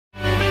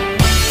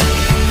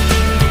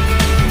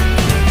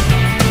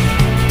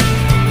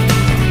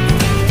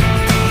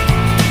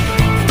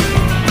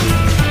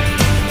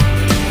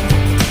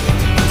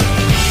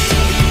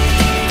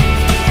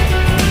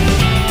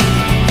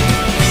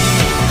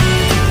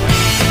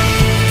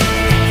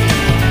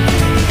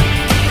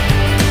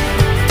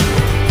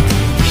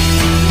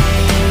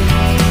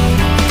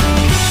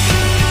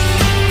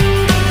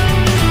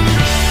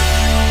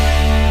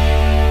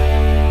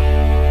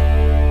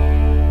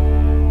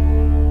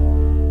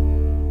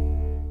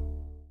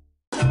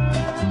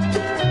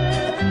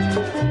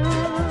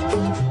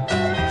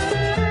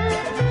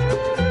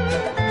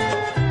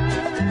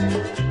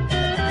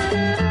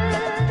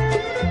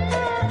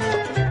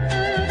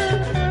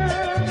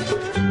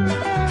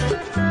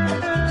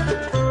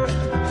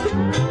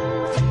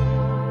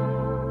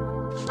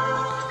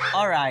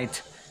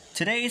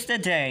Today is the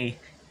day.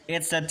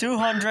 It's the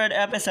 200th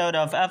episode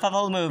of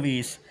FFL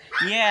Movies.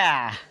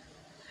 Yeah!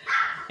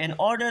 In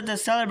order to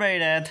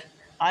celebrate it,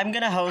 I'm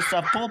gonna host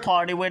a pool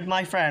party with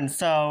my friends,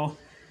 so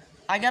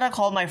I gotta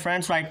call my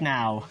friends right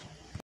now.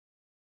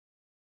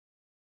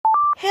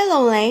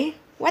 Hello, Leigh.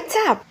 What's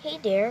up? Hey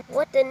dear,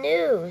 what the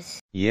news?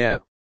 Yeah,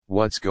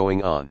 what's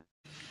going on?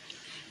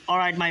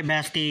 Alright, my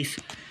besties.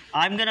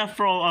 I'm gonna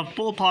throw a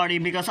pool party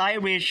because I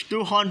reached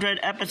 200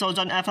 episodes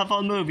on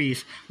FFL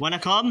Movies. Wanna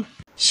come?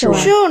 Sure,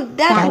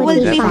 that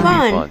will be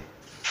fun.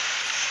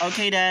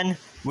 Okay then,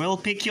 we'll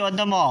pick you at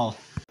the mall.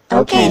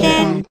 Okay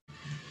then.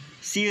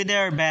 See you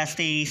there,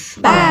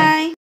 besties.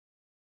 Bye.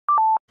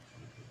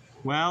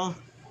 Well,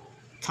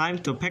 time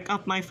to pick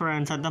up my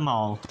friends at the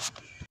mall.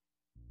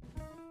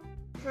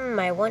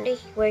 I wonder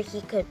where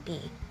he could be.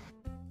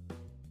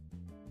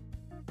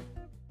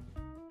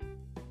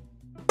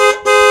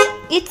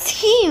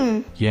 It's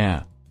him.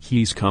 Yeah,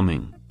 he's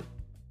coming.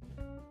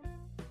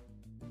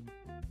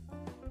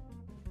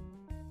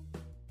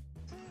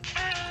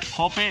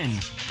 Hop in.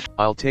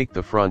 I'll take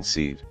the front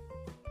seat.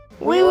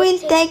 We will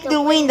take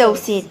the window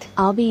seat.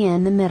 I'll be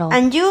in the middle.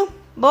 And you,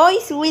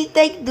 boys, will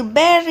take the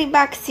very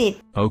back seat.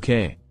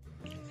 Okay.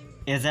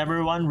 Is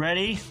everyone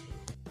ready?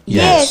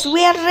 Yes,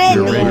 we are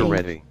ready. We're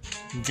ready.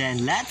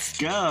 Then let's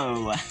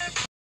go.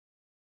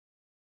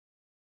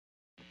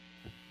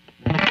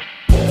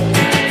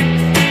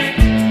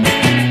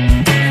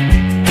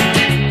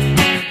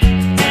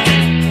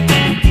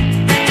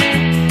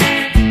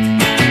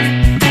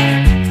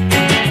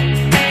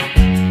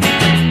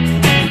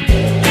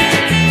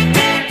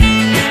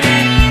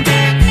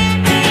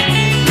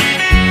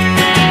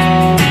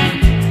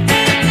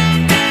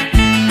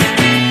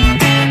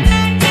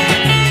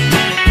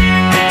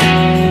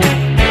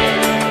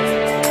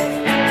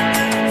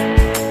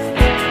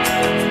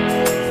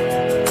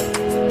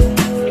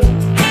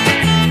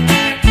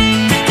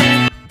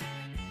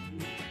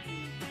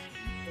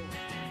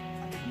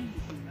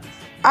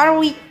 Are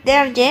we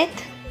there yet?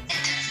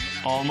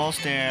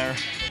 Almost there.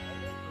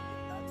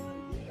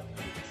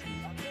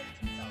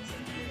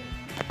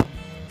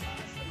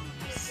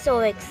 So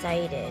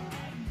excited.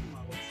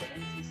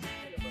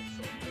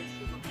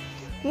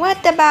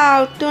 What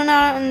about turn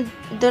on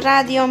the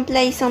radio and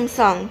play some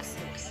songs?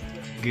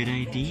 Good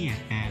idea,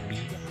 Abby.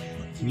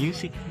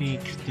 Music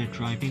makes the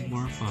driving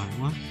more fun,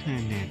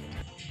 wasn't it?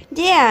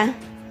 Yeah.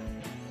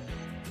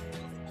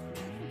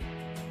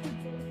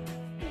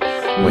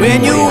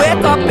 When you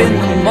wake up in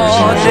the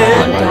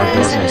morning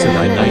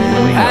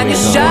and you're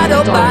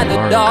shadowed by the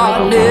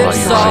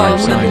darkness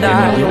of the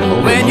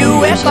night. When you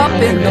wake up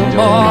in the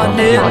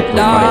morning,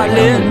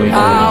 darling,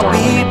 I'll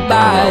be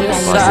by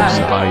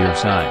your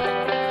side.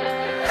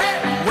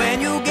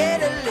 When you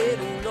get a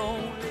little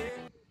lonely.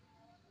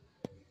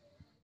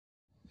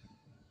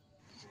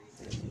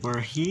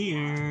 We're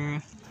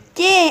here.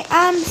 Yeah,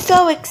 I'm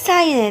so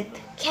excited.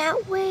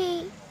 Can't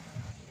wait.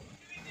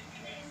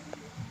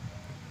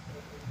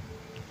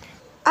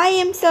 I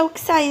am so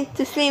excited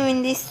to swim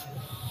in this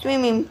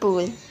swimming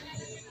pool.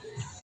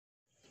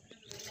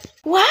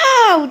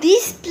 Wow,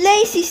 this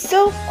place is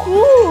so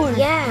cool.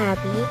 Yeah,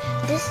 Abby,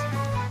 this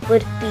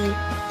would be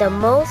the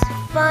most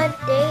fun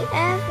day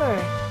ever.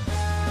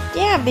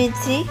 Yeah,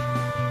 Bitsy.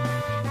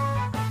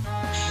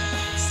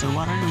 So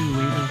what are we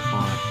waiting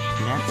for?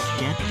 Let's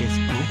get this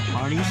pool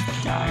party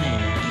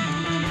started.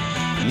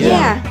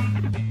 Yeah.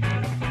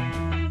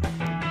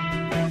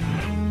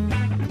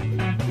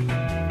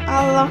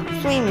 I love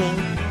swimming.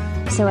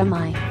 So am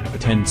I.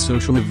 Attend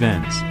social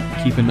events.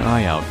 Keep an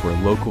eye out for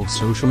local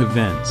social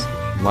events,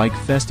 like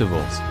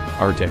festivals,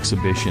 art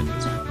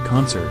exhibitions,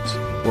 concerts,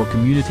 or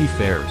community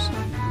fairs.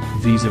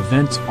 These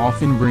events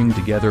often bring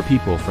together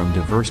people from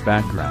diverse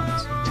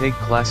backgrounds. Take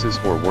classes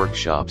or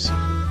workshops.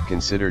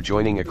 Consider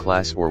joining a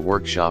class or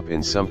workshop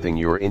in something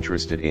you're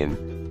interested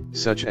in,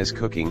 such as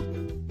cooking,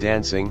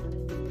 dancing,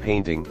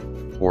 painting,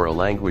 or a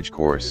language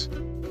course.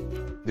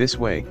 This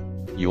way,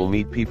 you'll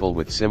meet people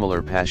with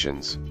similar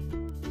passions.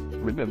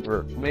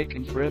 Remember,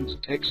 making friends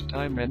takes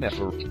time and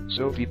effort,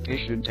 so be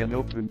patient and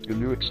open to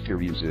new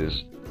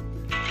experiences.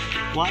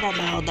 What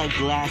about a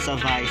glass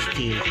of iced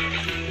tea?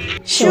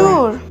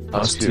 Sure.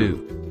 Us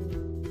too.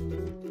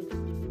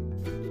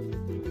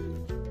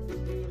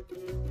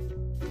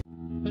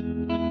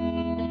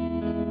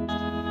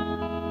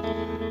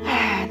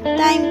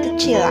 Time to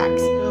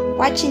chillax,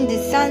 watching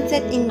the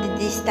sunset in the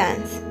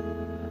distance.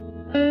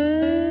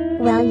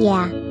 Well,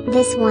 yeah,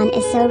 this one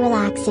is so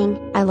relaxing.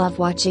 I love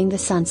watching the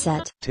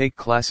sunset. Take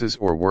classes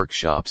or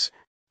workshops.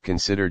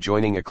 Consider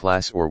joining a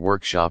class or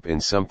workshop in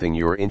something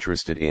you're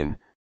interested in,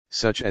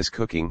 such as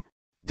cooking,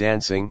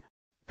 dancing,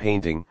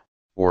 painting,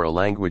 or a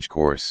language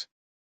course.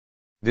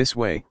 This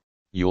way,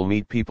 you'll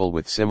meet people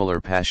with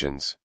similar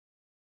passions.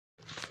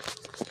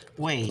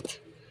 Wait,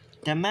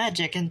 the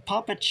magic and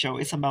puppet show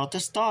is about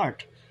to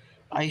start.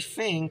 I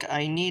think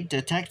I need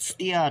to text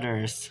the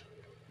others.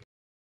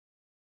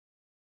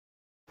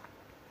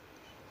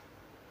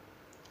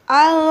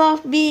 I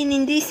love being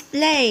in this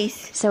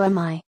place. So am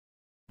I.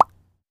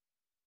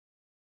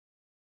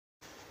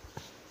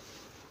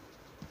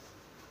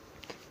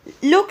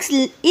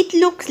 It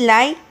looks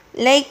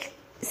like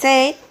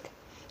said,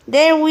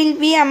 there will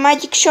be a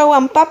magic show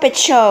and puppet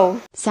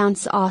show.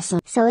 Sounds awesome.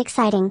 So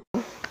exciting.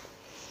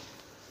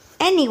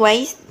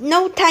 Anyways,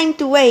 no time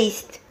to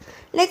waste.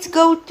 Let's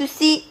go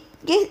see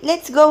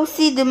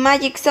the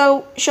magic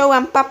show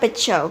and puppet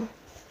show.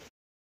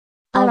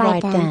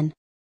 Alright then.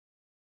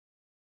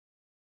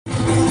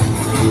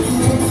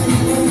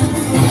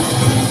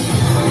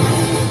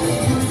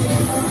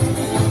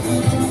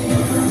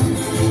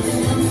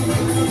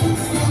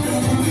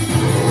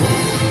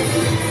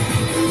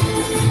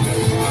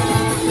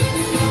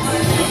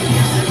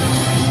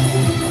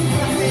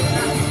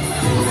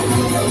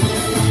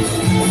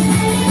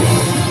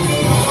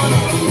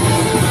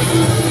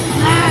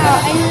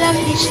 I love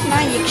this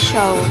magic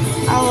show.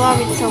 I love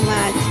it so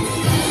much.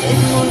 Es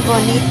muy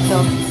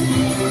bonito.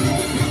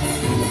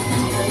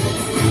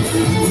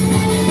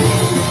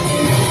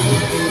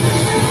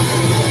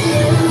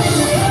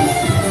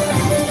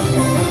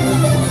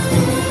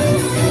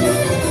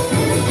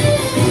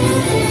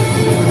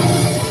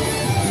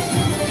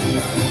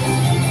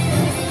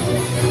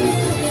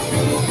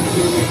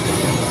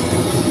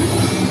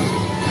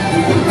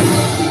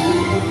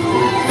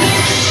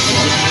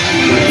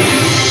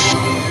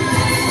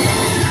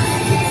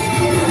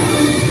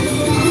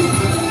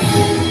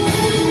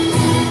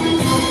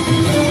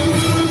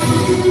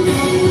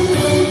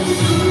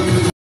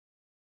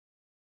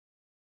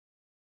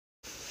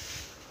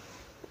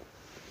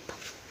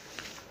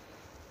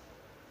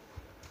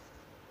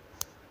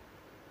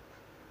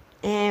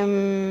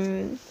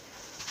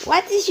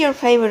 What is your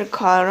favorite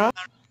color?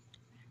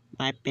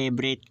 My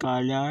favorite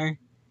color?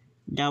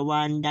 The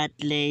one that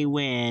Leigh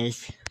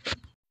wears.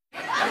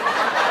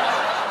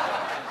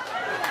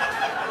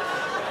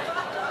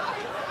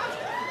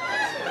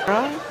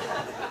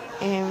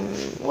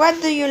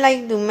 What do you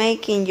like to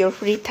make in your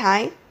free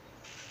time?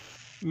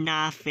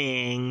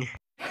 Nothing.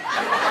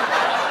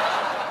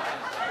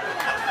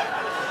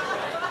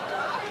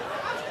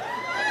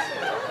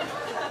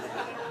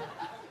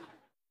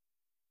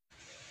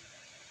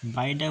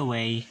 By the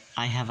way,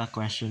 I have a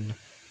question.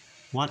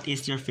 What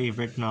is your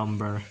favorite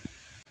number?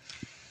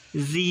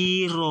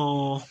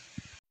 0.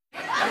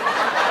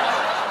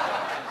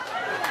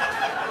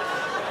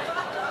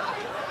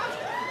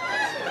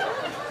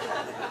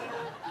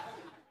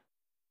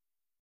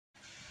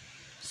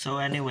 So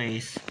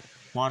anyways,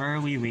 what are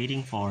we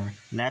waiting for?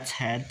 Let's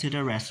head to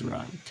the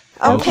restaurant.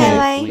 Okay,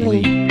 Leigh.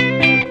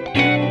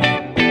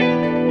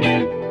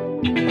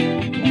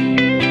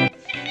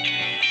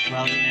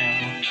 Well,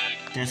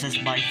 this is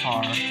by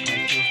far my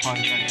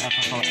 200th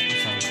FFL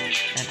episode,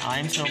 and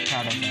I'm so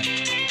proud of it.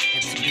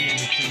 It's been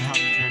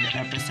 200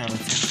 episodes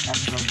since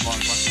episode 1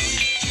 was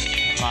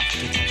released last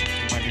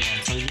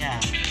 2021, so yeah.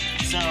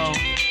 So,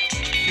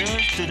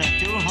 cheers to the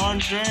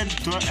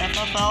 200th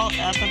FFL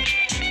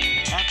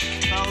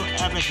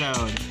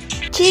episode.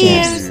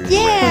 Cheers!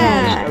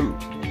 Yeah!